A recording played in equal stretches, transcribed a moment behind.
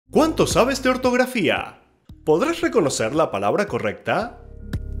¿Cuánto sabes de ortografía? ¿Podrás reconocer la palabra correcta?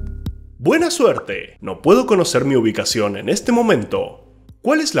 ¡Buena suerte! No puedo conocer mi ubicación en este momento.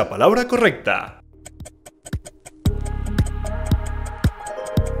 ¿Cuál es la palabra correcta?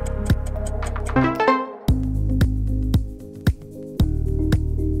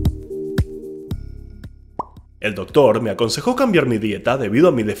 El doctor me aconsejó cambiar mi dieta debido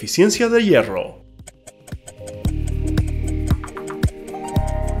a mi deficiencia de hierro.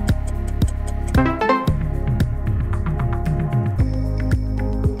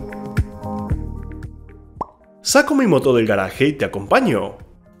 Saco mi moto del garaje y te acompaño.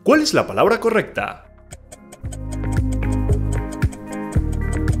 ¿Cuál es la palabra correcta?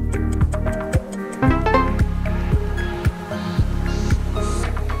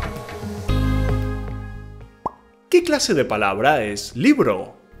 ¿Qué clase de palabra es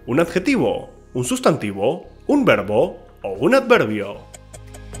libro? ¿Un adjetivo, un sustantivo, un verbo o un adverbio?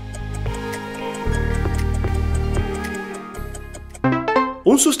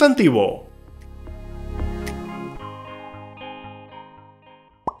 Un sustantivo.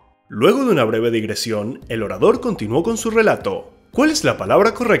 Luego de una breve digresión, el orador continuó con su relato. ¿Cuál es la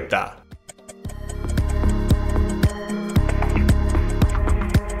palabra correcta?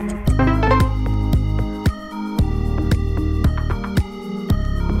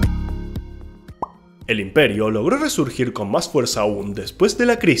 El imperio logró resurgir con más fuerza aún después de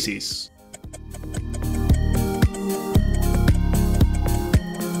la crisis.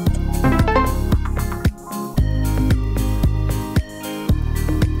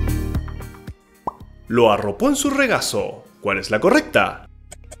 Lo arropó en su regazo. ¿Cuál es la correcta?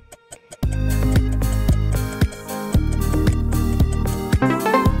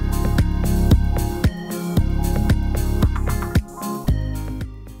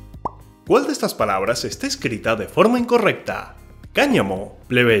 ¿Cuál de estas palabras está escrita de forma incorrecta? ¿Cáñamo,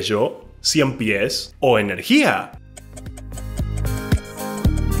 plebeyo, cien pies o energía?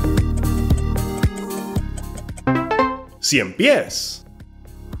 Cien pies.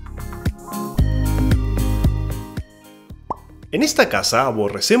 En esta casa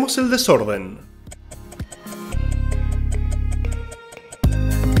aborrecemos el desorden.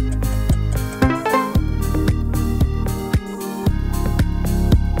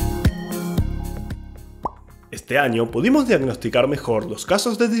 Este año pudimos diagnosticar mejor los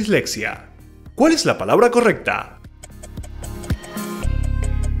casos de dislexia. ¿Cuál es la palabra correcta?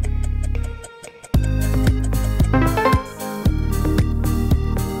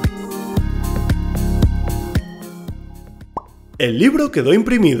 El libro quedó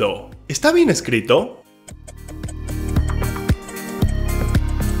imprimido. ¿Está bien escrito?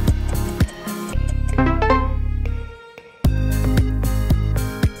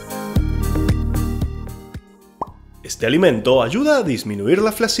 Este alimento ayuda a disminuir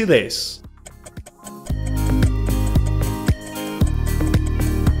la flacidez.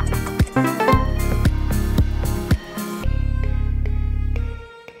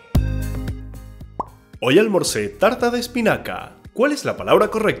 Hoy almorcé tarta de espinaca. ¿Cuál es la palabra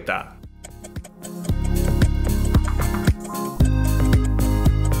correcta?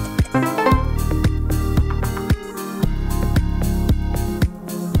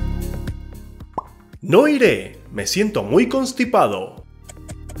 No iré. Me siento muy constipado.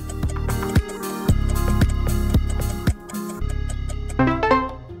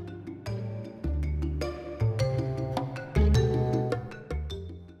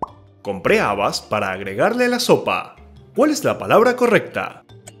 Compré habas para agregarle a la sopa. ¿Cuál es la palabra correcta?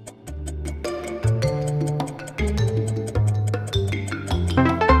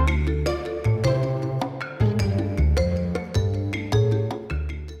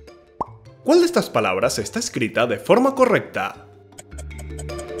 ¿Cuál de estas palabras está escrita de forma correcta?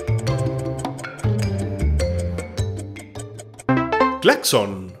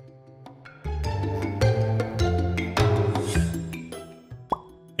 Claxon.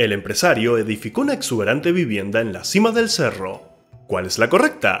 El empresario edificó una exuberante vivienda en la cima del cerro. ¿Cuál es la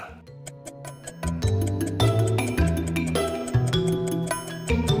correcta?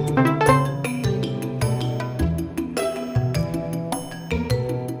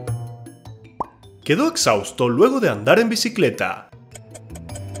 Quedó exhausto luego de andar en bicicleta.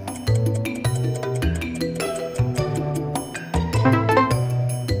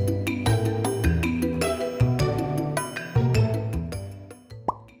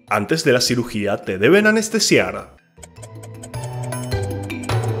 Antes de la cirugía te deben anestesiar.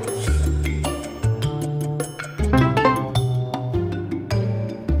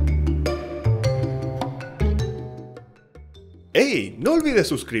 ¡Hey! No olvides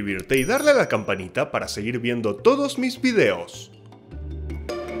suscribirte y darle a la campanita para seguir viendo todos mis videos.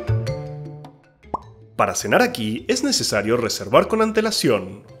 Para cenar aquí es necesario reservar con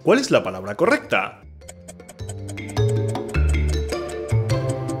antelación. ¿Cuál es la palabra correcta?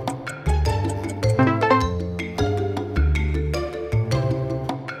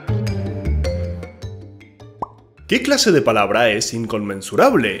 ¿Qué clase de palabra es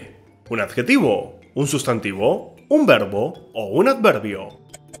inconmensurable? ¿Un adjetivo, un sustantivo, un verbo o un adverbio?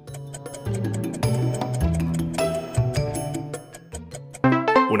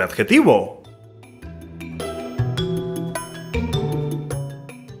 Un adjetivo.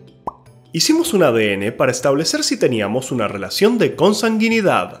 Hicimos un ADN para establecer si teníamos una relación de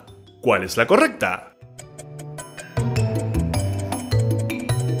consanguinidad. ¿Cuál es la correcta?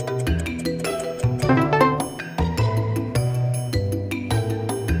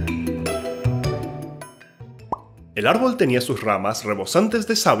 El árbol tenía sus ramas rebosantes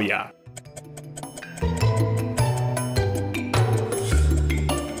de savia.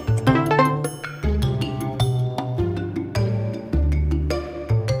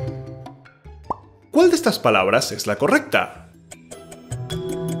 ¿Cuál de estas palabras es la correcta?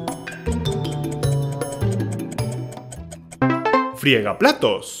 Friega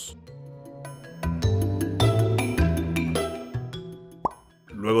platos.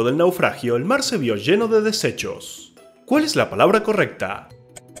 Luego del naufragio, el mar se vio lleno de desechos. ¿Cuál es la palabra correcta?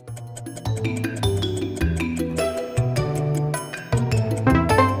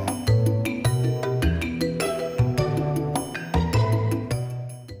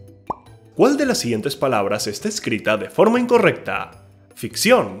 ¿Cuál de las siguientes palabras está escrita de forma incorrecta?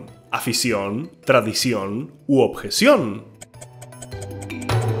 Ficción, afición, tradición u objeción.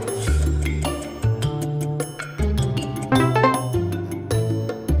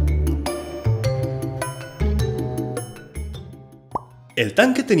 El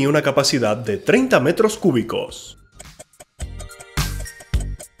tanque tenía una capacidad de 30 metros cúbicos.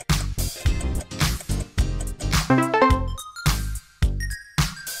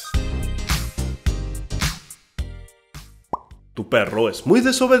 Tu perro es muy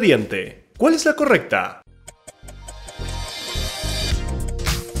desobediente. ¿Cuál es la correcta?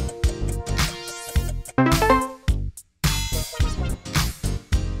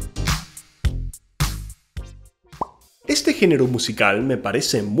 Este género musical me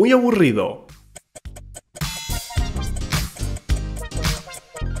parece muy aburrido.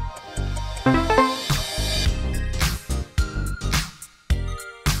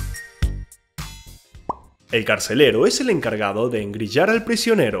 El carcelero es el encargado de engrillar al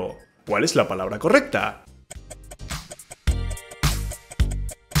prisionero. ¿Cuál es la palabra correcta?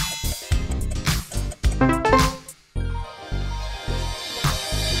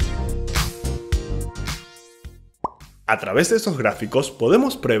 A través de estos gráficos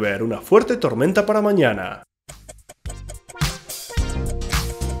podemos prever una fuerte tormenta para mañana.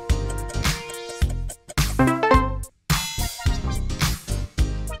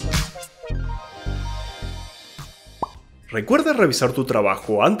 Recuerda revisar tu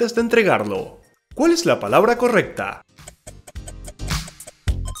trabajo antes de entregarlo. ¿Cuál es la palabra correcta?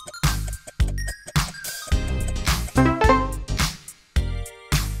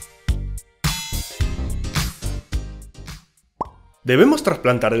 Debemos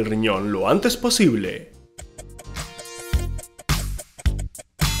trasplantar el riñón lo antes posible.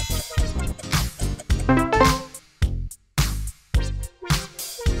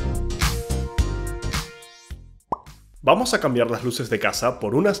 Vamos a cambiar las luces de casa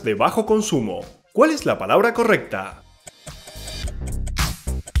por unas de bajo consumo. ¿Cuál es la palabra correcta?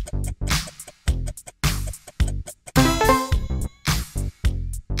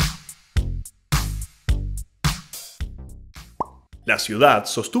 La ciudad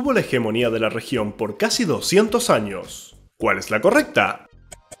sostuvo la hegemonía de la región por casi 200 años. ¿Cuál es la correcta?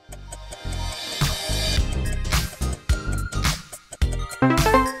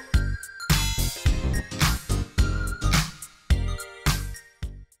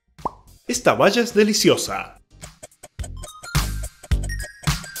 Esta valla es deliciosa.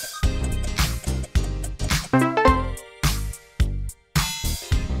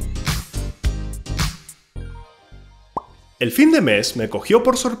 El fin de mes me cogió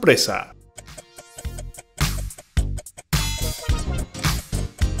por sorpresa.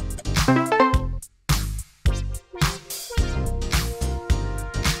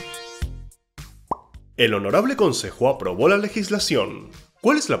 El Honorable Consejo aprobó la legislación.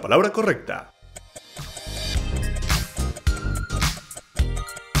 ¿Cuál es la palabra correcta?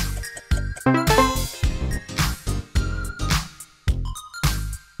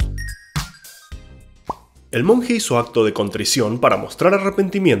 El monje hizo acto de contrición para mostrar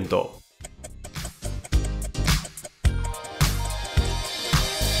arrepentimiento.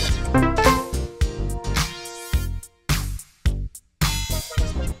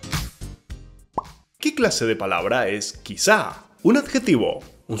 clase de palabra es quizá? ¿Un adjetivo,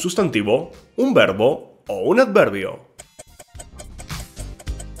 un sustantivo, un verbo o un adverbio?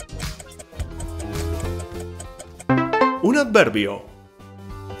 Un adverbio.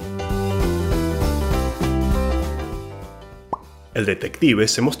 El detective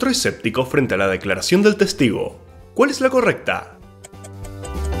se mostró escéptico frente a la declaración del testigo. ¿Cuál es la correcta?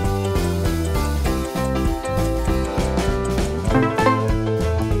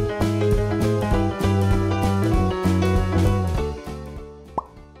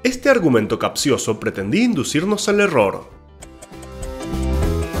 Este argumento capcioso pretendía inducirnos al error.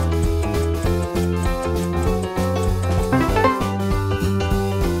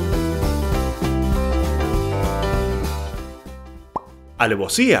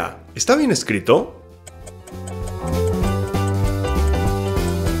 Alevosía, ¿está bien escrito?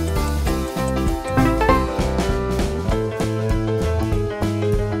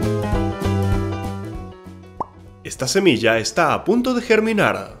 Esta semilla está a punto de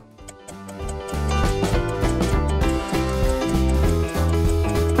germinar.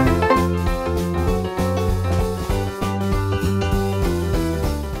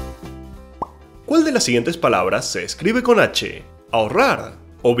 ¿Cuál de las siguientes palabras se escribe con H? Ahorrar,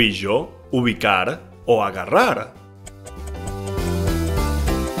 ovillo, ubicar o agarrar.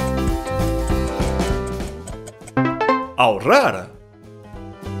 Ahorrar.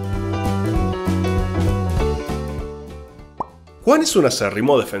 Juan es un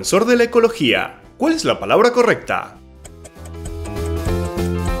acérrimo defensor de la ecología. ¿Cuál es la palabra correcta?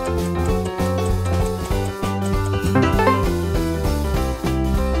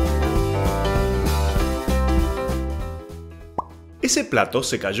 Ese plato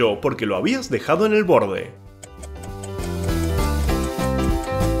se cayó porque lo habías dejado en el borde.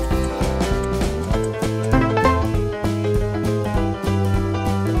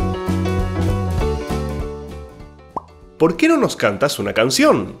 ¿Por qué no nos cantas una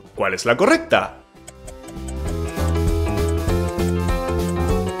canción? ¿Cuál es la correcta?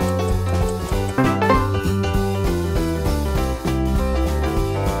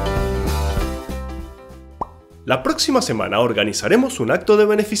 La próxima semana organizaremos un acto de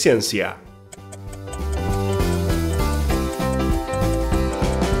beneficencia.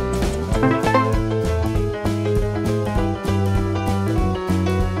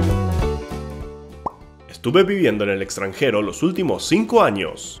 Estuve viviendo en el extranjero los últimos 5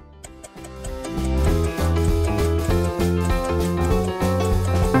 años.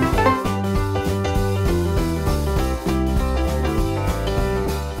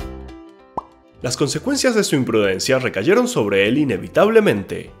 Las consecuencias de su imprudencia recayeron sobre él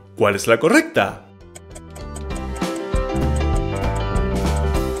inevitablemente. ¿Cuál es la correcta?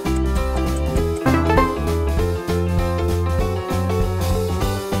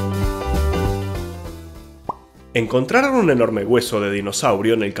 Encontraron un enorme hueso de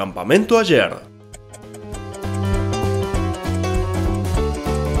dinosaurio en el campamento ayer.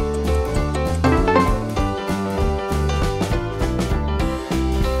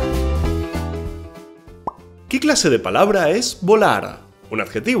 ¿Qué clase de palabra es volar? ¿Un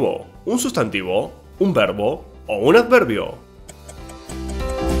adjetivo, un sustantivo, un verbo o un adverbio?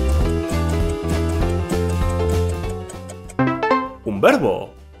 Un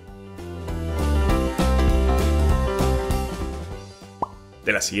verbo.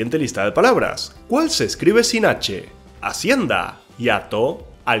 De la siguiente lista de palabras, ¿cuál se escribe sin H? Hacienda, hiato,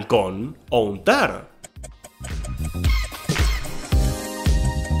 halcón o untar.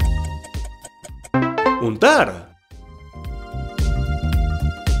 Untar.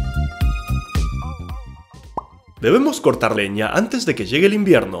 Debemos cortar leña antes de que llegue el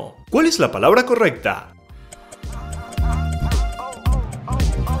invierno. ¿Cuál es la palabra correcta?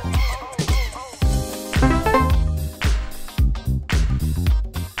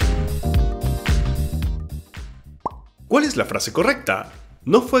 ¿Cuál es la frase correcta?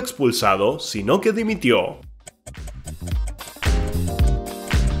 No fue expulsado, sino que dimitió.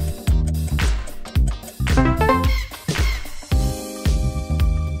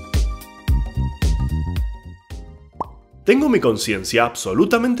 Tengo mi conciencia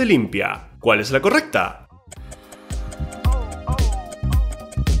absolutamente limpia. ¿Cuál es la correcta?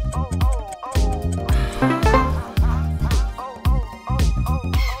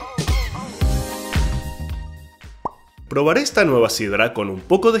 Probaré esta nueva sidra con un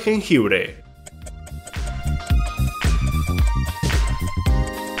poco de jengibre.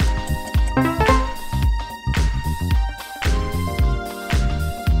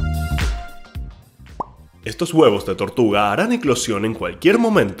 Estos huevos de tortuga harán eclosión en cualquier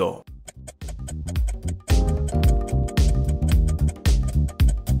momento.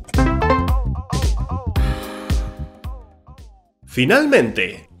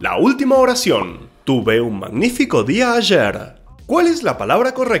 Finalmente, la última oración. Tuve un magnífico día ayer. ¿Cuál es la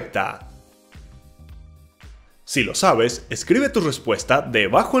palabra correcta? Si lo sabes, escribe tu respuesta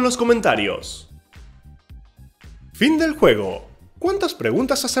debajo en los comentarios. Fin del juego. ¿Cuántas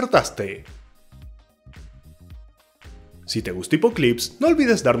preguntas acertaste? Si te gustó Hipoclips, no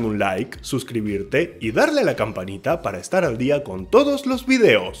olvides darme un like, suscribirte y darle a la campanita para estar al día con todos los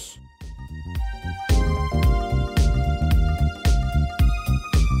videos.